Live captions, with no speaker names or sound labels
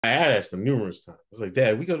asked him numerous times. I was like,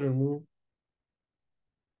 Dad, we go to the moon?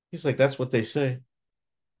 He's like, that's what they say.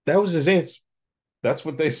 That was his answer. That's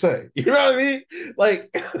what they say. You know what I mean? Like,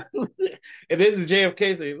 and then the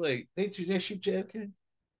JFK thing, like, they shoot JFK?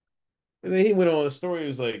 And then he went on a story. He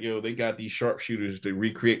was like, yo, they got these sharpshooters to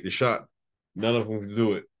recreate the shot. None of them can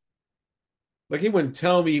do it. Like, he wouldn't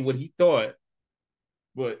tell me what he thought,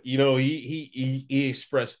 but he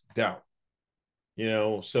expressed doubt.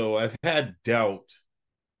 So I've had doubt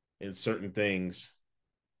in certain things,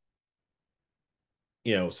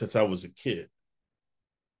 since I was a kid.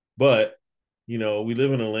 But we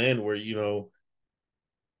live in a land where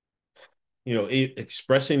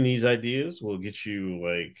expressing these ideas will get you,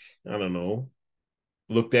 like, I don't know,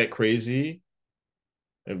 looked at crazy.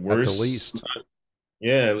 At At the worst, least.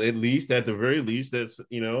 yeah, at the very least, that's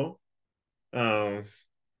um,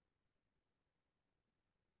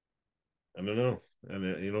 I don't know. I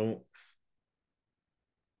mean,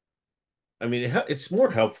 I mean, it's more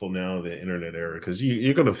helpful now in the internet era because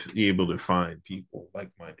you're going to be able to find people,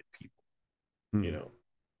 like-minded people. You Hmm. know,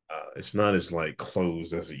 it's not as like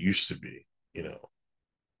closed as it used to be. You know,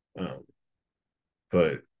 um,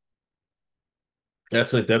 but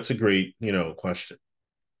that's a great question.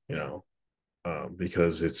 You know,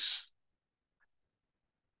 because it's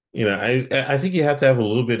I think you have to have a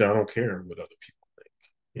little bit. I don't care what other people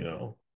think.